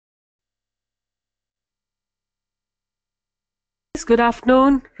Good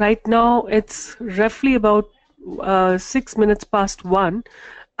afternoon. Right now it's roughly about 6 minutes past 1,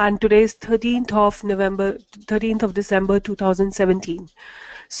 and today is 13th of December 2017.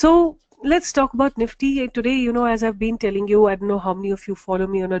 So let's talk about Nifty today. As I've been telling you, I don't know how many of you follow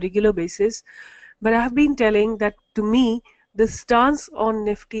me on a regular basis, but I have been telling that to me the stance on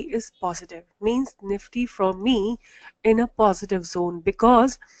Nifty is positive. Means Nifty from me in a positive zone,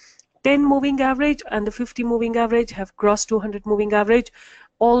 because 10 moving average and the 50 moving average have crossed 200 moving average.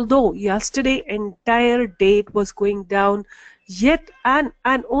 Although yesterday entire day it was going down, yet and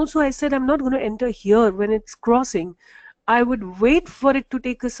also I said I'm not going to enter here when it's crossing. I would wait for it to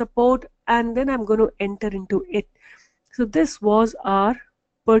take a support and then I'm going to enter into it. So this was our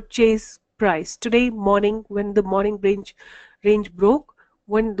purchase price today morning. When the morning range broke,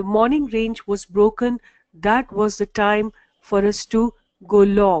 when the morning range was broken, that was the time for us to go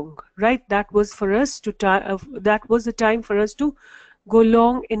long, right? That was the time for us to go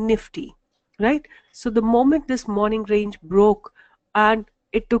long in Nifty, right? So the moment this morning range broke and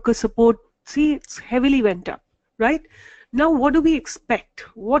it took a support, see, it's heavily went up, right? Now what do we expect?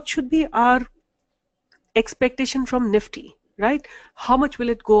 What should be our expectation from Nifty, right? How much will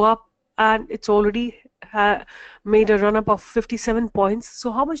it go up? And it's already made a run up of 57 points.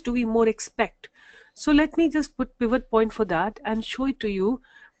 So how much do we more expect? So let me just put pivot point for that and show it to you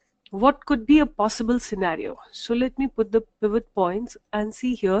what could be a possible scenario. So let me put the pivot points and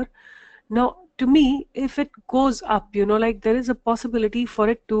see here. Now to me, if it goes up, like there is a possibility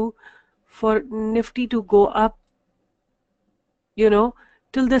for Nifty to go up, till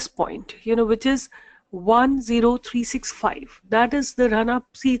this point, which is 10365. That is the run up.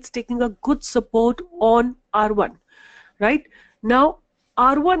 See, it's taking a good support on R1, right? Now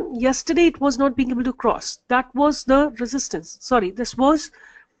R1, yesterday it was not being able to cross. That was the resistance. Sorry, this was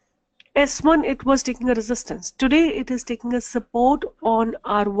S1, it was taking a resistance. Today it is taking a support on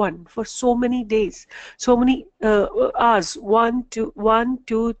R1 for so many days, so many hours. 1, 2,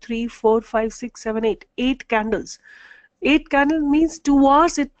 3, 4, 5, 6, 7, 8. 8 candles. 8 candles means 2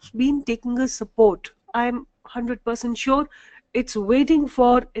 hours it's been taking a support. I'm 100% sure it's waiting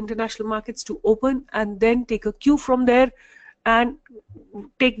for international markets to open and then take a cue from there and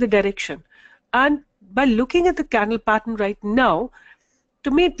take the direction. And by looking at the candle pattern right now, to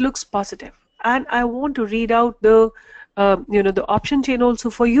me it looks positive. And I want to read out the the option chain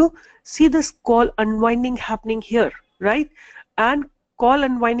also for you. See this call unwinding happening here, right? And call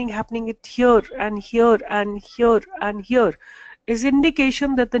unwinding happening it here and here and here and here is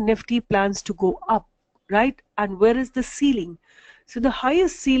indication that the Nifty plans to go up, right? And where is the ceiling? So the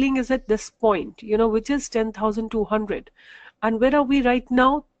highest ceiling is at this point, which is 10,200. And where are we right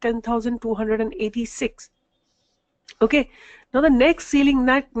now? 10,286. Okay, now the next ceiling,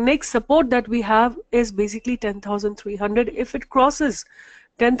 next support that we have is basically 10,300. If it crosses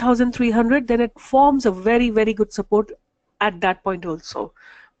 10,300, then it forms a very, very good support at that point also.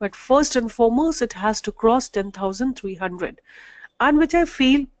 But first and foremost, it has to cross 10,300, and which I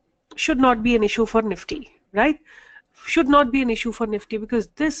feel should not be an issue for Nifty, right? Should not be an issue for Nifty, because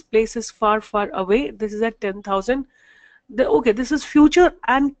this place is far, far away. This is at 10,000. Okay, this is future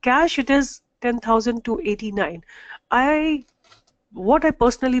and cash. It is 10,289. What I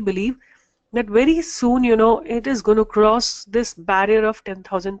personally believe that very soon, it is going to cross this barrier of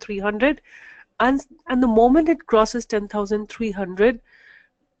 10,300, and the moment it crosses 10,300,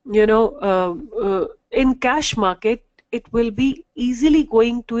 in cash market, it will be easily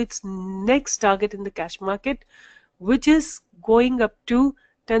going to its next target in the cash market, which is going up to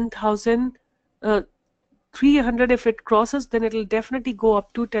 10,300. If it crosses, then it will definitely go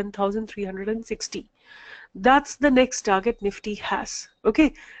up to 10,360. That's the next target Nifty has.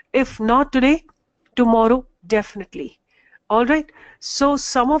 Okay, if not today, tomorrow definitely. All right, so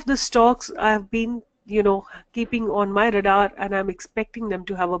some of the stocks I have been keeping on my radar and I'm expecting them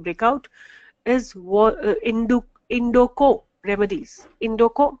to have a breakout is Indoco Remedies.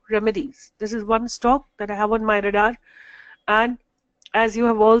 Indoco Remedies, this is one stock that I have on my radar, and as you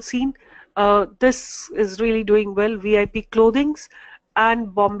have all seen, this is really doing well. VIP Clothings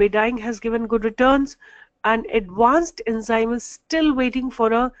and Bombay Dyeing has given good returns, and Advanced Enzyme is still waiting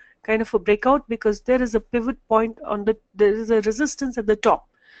for a kind of a breakout, because there is a pivot point there is a resistance at the top.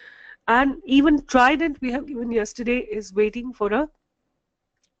 And even Trident, we have given yesterday, is waiting for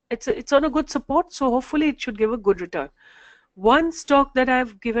it's on a good support, so hopefully it should give a good return. One stock that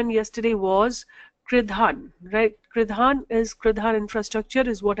I've given yesterday was Kridhan, right? Kridhan Infrastructure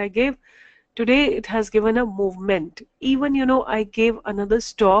is what I gave. Today it has given a movement. Even I gave another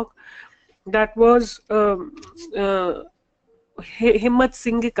stock that was Himmat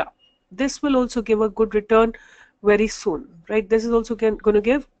Singika. This will also give a good return very soon, right? This is also going to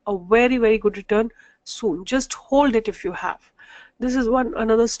give a very, very good return soon. Just hold it if you have. This is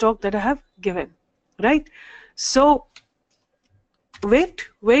another stock that I have given, right? So wait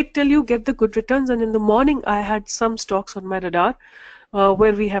till you get the good returns. And in the morning, I had some stocks on my radar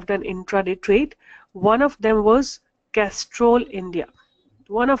where we have done intraday trade. One of them was Castrol India.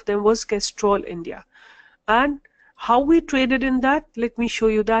 And how we traded in that, let me show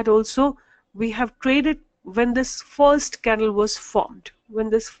you that also. We have traded when this first candle was formed.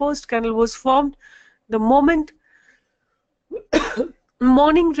 The moment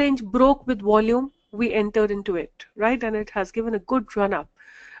morning range broke with volume, we entered into it, right? And it has given a good run up.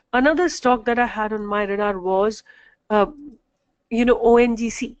 Another stock that I had on my radar was,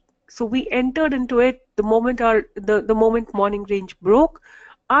 ONGC. So we entered into it the moment the moment morning range broke,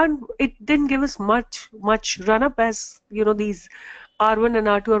 and it didn't give us much run up, as these R1 and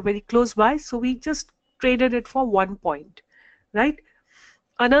R2 are very close by. So we just traded it for 1 point, right?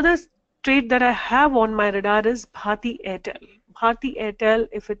 Another trade that I have on my radar is Bharti Airtel. Bharti Airtel,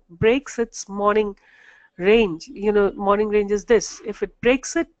 if it breaks its morning range, morning range is this. If it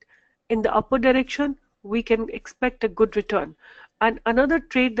breaks it in the upper direction, we can expect a good return. And another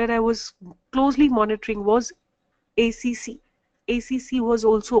trade that I was closely monitoring was ACC. ACC was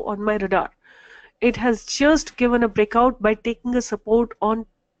also on my radar. It has just given a breakout by taking a support on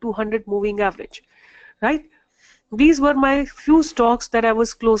 200 moving average, right? These were my few stocks that I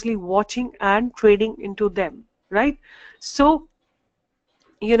was closely watching and trading into them, right? So,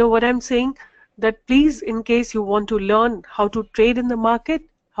 you know what I'm saying, that please, in case you want to learn how to trade in the market,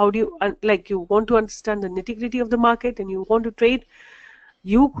 how do you, you want to understand the nitty-gritty of the market and you want to trade,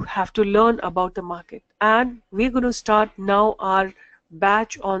 you have to learn about the market. And we're going to start now our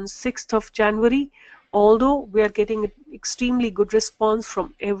batch on 6th of January. Although we are getting extremely good response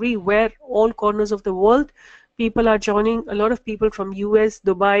from everywhere, all corners of the world. People are joining, a lot of people from US,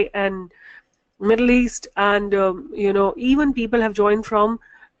 Dubai and Middle East, and even people have joined from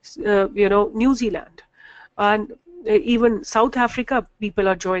New Zealand, and even South Africa people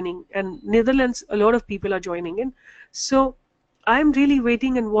are joining, and Netherlands, a lot of people are joining in. So I'm really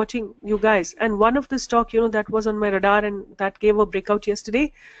waiting and watching you guys. And one of the stock that was on my radar and that gave a breakout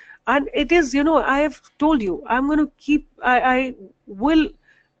yesterday, and it is, I have told you, I'm going to keep, I will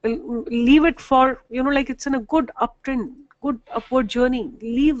leave it for, it's in a good uptrend, good upward journey.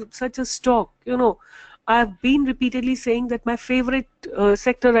 Leave such a stock. I've been repeatedly saying that my favorite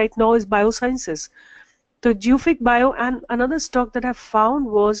sector right now is biosciences. The Jufic Bio. And another stock that I found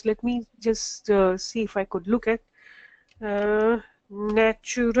was, let me just see if I could look at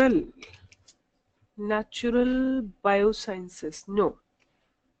natural biosciences. No.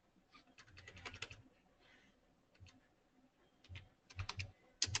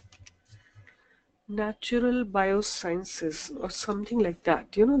 Natural biosciences or something like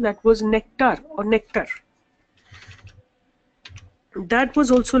that. That was Nectar. That was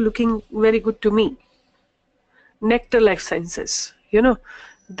also looking very good to me. Nectar Life Sciences.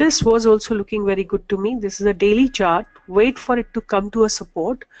 This was also looking very good to me. This is a daily chart. Wait for it to come to a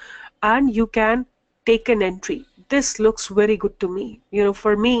support and you can take an entry. This looks very good to me.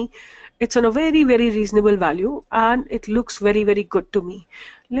 For me, it's on a very, very reasonable value and it looks very, very good to me.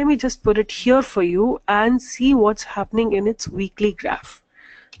 Let me just put it here for you and see what's happening in its weekly graph.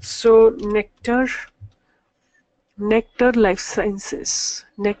 So Nectar Life Sciences.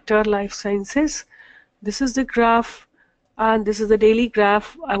 This is the graph and this is the daily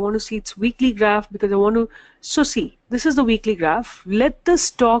graph. I want to see its weekly graph because I want to. So see, this is the weekly graph. Let the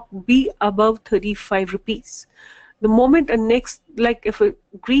stock be above 35 rupees. The moment if a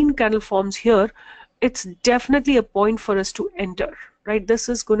green candle forms here, it's definitely a point for us to enter, right? This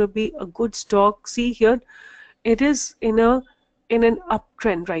is going to be a good stock. See here, it is in an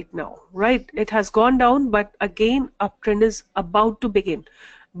uptrend right now, right? It has gone down, but again, uptrend is about to begin.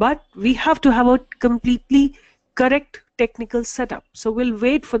 But we have to have a completely correct technical setup. So we'll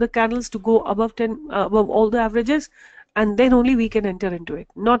wait for the candles to go above all the averages, and then only we can enter into it,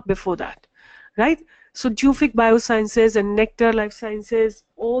 not before that, right? So Jufic Biosciences and Nectar Life Sciences,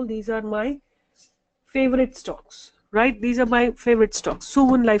 all these are my favorite stocks, right? These are my favorite stocks.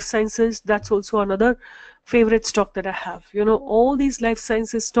 Suwon Life Sciences, that's also another favorite stock that I have. All these life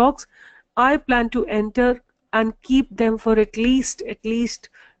sciences stocks, I plan to enter and keep them for at least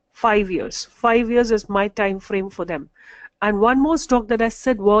 5 years. 5 years is my time frame for them. And one more stock that I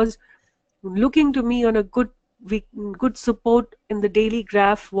said was looking to me on a good support in the daily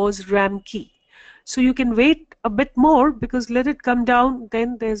graph was Ramkey. So you can wait a bit more because let it come down,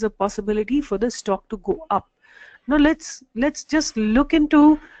 then there's a possibility for the stock to go up. Now let's just look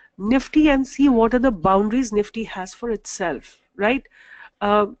into Nifty and see what are the boundaries Nifty has for itself, right?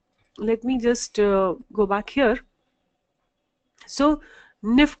 Let me just go back here. So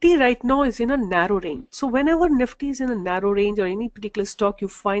Nifty right now is in a narrow range. So whenever Nifty is in a narrow range, or any particular stock you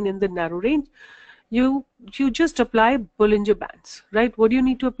find in the narrow range, you just apply Bollinger Bands, right? What do you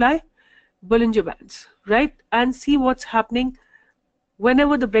need to apply? Bollinger Bands, right? And see what's happening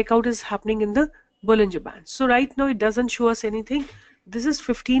whenever the breakout is happening in the Bollinger Band. So right now it doesn't show us anything. This is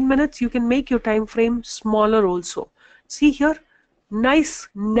 15 minutes. You can make your time frame smaller also. See here, nice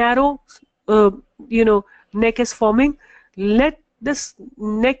narrow neck is forming. Let this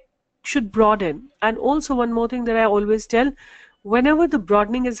neck should broaden. And also one more thing that I always tell, whenever the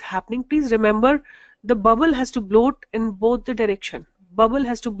broadening is happening, please remember the bubble has to bloat in both the direction. Bubble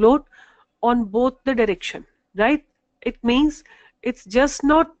has to bloat on both the direction, right? It means it's just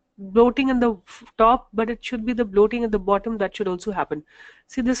not bloating in the top, but it should be the bloating at the bottom that should also happen.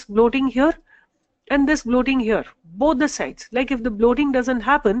 See this bloating here and this bloating here, both the sides. Like if the bloating doesn't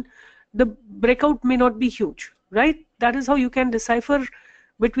happen, the breakout may not be huge, right? That is how you can decipher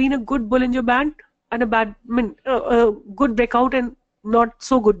between a good Bollinger Band and a bad, good breakout and not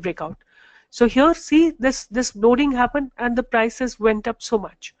so good breakout. So here, see this bloating happened and the prices went up so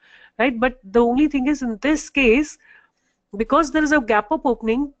much, right? But the only thing is, in this case, because there is a gap up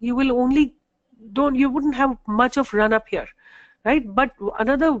opening, you wouldn't have much of run up here, right? But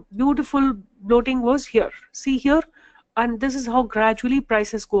another beautiful bloating was here. See here, and this is how gradually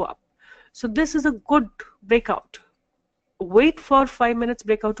prices go up. So this is a good breakout. Wait for 5 minutes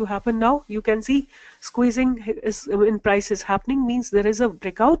breakout to happen. Now you can see squeezing in prices happening, means there is a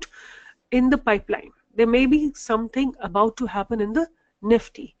breakout in the pipeline. There may be something about to happen in the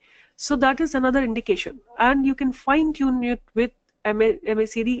Nifty. So that is another indication, and you can fine tune it with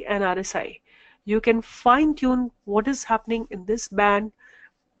MACD and RSI. You can fine tune what is happening in this band,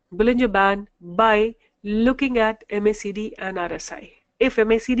 Bollinger Band, by looking at MACD and RSI. If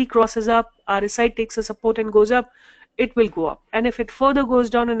MACD crosses up, RSI takes a support and goes up, it will go up. And if it further goes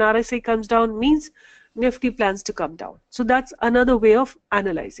down and RSI comes down, means Nifty plans to come down. So that's another way of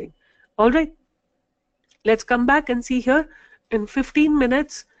analyzing. All right, let's come back and see here in 15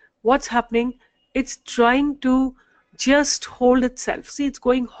 minutes. What's happening? It's trying to just hold itself. See, it's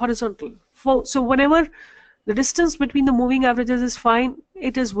going horizontal. So whenever the distance between the moving averages is fine,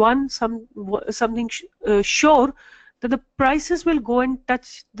 it is something sure that the prices will go and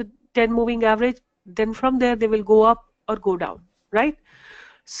touch the 10 moving average. Then from there they will go up or go down, right?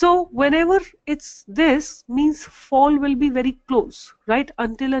 So whenever it's this, means fall will be very close, right?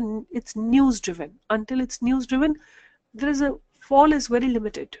 Until it's news driven. Until it's news driven, there is a fall is very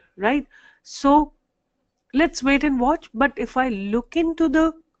limited, right? So let's wait and watch. But if I look into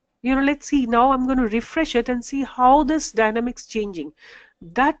the, let's see, now I'm going to refresh it and see how this dynamics changing.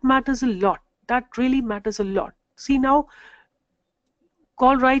 That matters a lot. That really matters a lot. See, now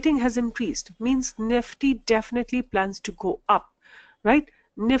call writing has increased, means Nifty definitely plans to go up, right?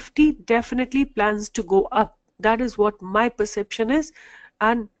 Nifty definitely plans to go up. That is what my perception is.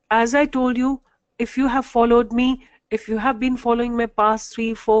 And as I told you, if you have followed me, if you have been following my past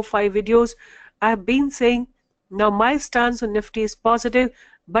 3, 4, 5 videos, I have been saying now my stance on Nifty is positive,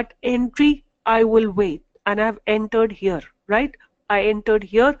 but entry I will wait. And I have entered here, right? I entered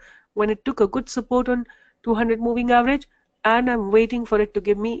here when it took a good support on 200 moving average, and I'm waiting for it to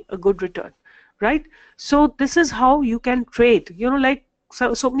give me a good return, right? So this is how you can trade. Like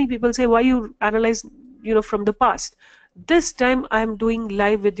so many people say, why you analyze from the past. This time I'm doing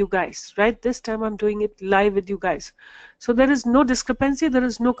live with you guys, right? This time I'm doing it live with you guys. So there is no discrepancy, there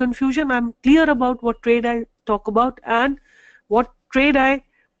is no confusion. I'm clear about what trade I talk about and what trade I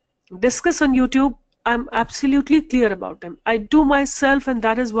discuss on YouTube. I'm absolutely clear about them. I do myself, and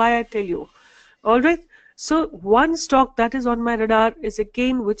that is why I tell you. All right. So one stock that is on my radar is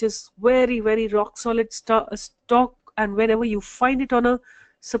again, which is very, very rock solid stock. And whenever you find it on a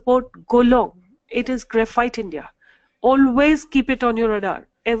support, go long. It is Graphite India. Always keep it on your radar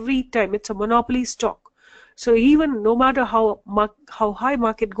every time. It's a monopoly stock. So even no matter how high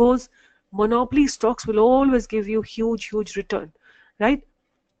market goes, monopoly stocks will always give you huge return, right?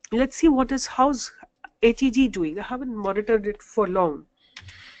 Let's see how's HEG doing. I haven't monitored it for long,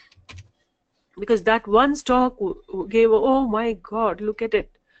 because that one stock gave, oh my god, look at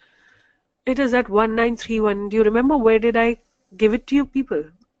it. It is at 1931. Do you remember where did I give it to you people?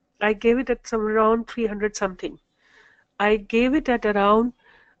 I gave it at some around 300 something. I gave it at around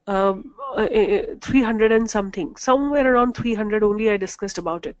 300 and something. Somewhere around 300 only I discussed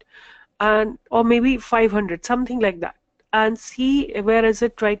about it. Or maybe 500, something like that. And see where is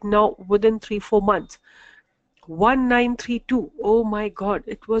it right now within 3-4 months. 1932. Oh my God,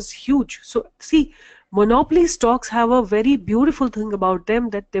 it was huge. So see, monopoly stocks have a very beautiful thing about them,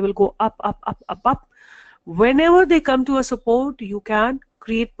 that they will go up, up, up, up, up. Whenever they come to a support, you can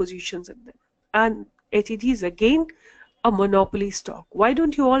create positions in them. And HEG is again a monopoly stock. Why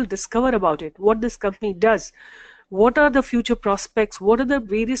don't you all discover about it? What this company does? What are the future prospects? What are the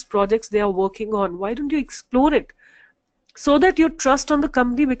various projects they are working on? Why don't you explore it? So that your trust on the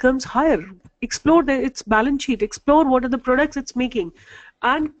company becomes higher. Explore its balance sheet, explore what are the products it's making,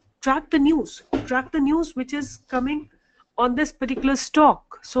 and track the news. Track the news which is coming on this particular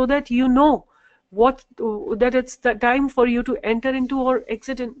stock, so that you know what that it's the time for you to enter into or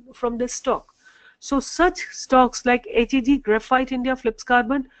exit from this stock. So such stocks like HEG, Graphite India, Flips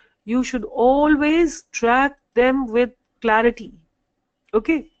Carbon, you should always track them with clarity.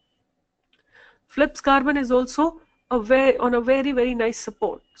 Okay. Flips Carbon is also on a very very nice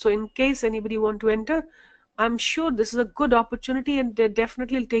support. So in case anybody want to enter, I'm sure this is a good opportunity, and they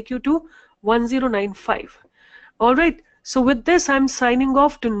definitely will take you to 1095. All right. So with this, I'm signing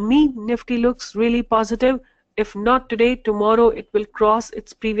off. To me, Nifty looks really positive. If not today, tomorrow it will cross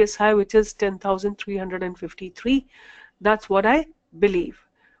its previous high, which is 10,353. That's what I believe.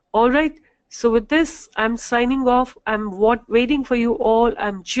 All right. So with this, I'm signing off. I'm waiting for you all.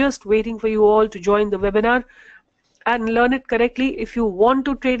 I'm just waiting for you all to join the webinar and learn it correctly. If you want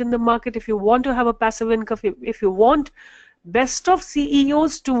to trade in the market, if you want to have a passive income, if you want best of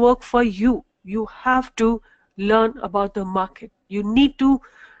CEOs to work for you, you have to learn about the market. You need to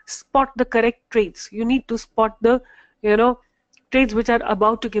spot the correct trades. You need to spot the, trades which are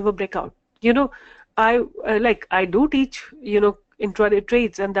about to give a breakout. I do teach, intraday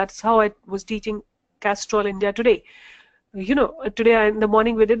trades, and that's how I was teaching Castrol India today. Today in the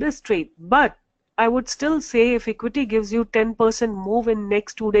morning we did this trade, but I would still say if equity gives you 10% move in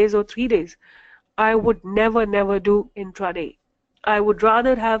next 2 days or 3 days, I would never do intraday. I would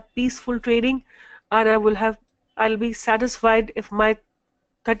rather have peaceful trading, and I'll be satisfied if my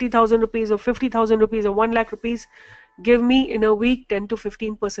 30,000 rupees or 50,000 rupees or 1 lakh rupees give me in a week 10 to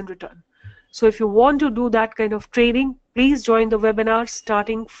 15% return. So if you want to do that kind of trading, please join the webinar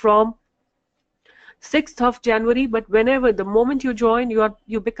starting from 6th of January. But whenever, the moment you join,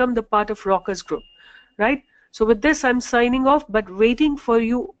 you become the part of Rockers Group, right? So with this, I'm signing off, but waiting for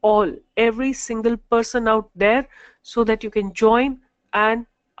you all, every single person out there, so that you can join and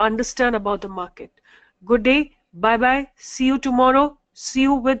understand about the market. Good day. Bye bye. See you tomorrow. See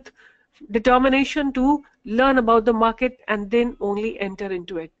you with determination to learn about the market and then only enter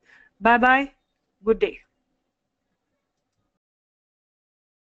into it. Bye bye. Good day.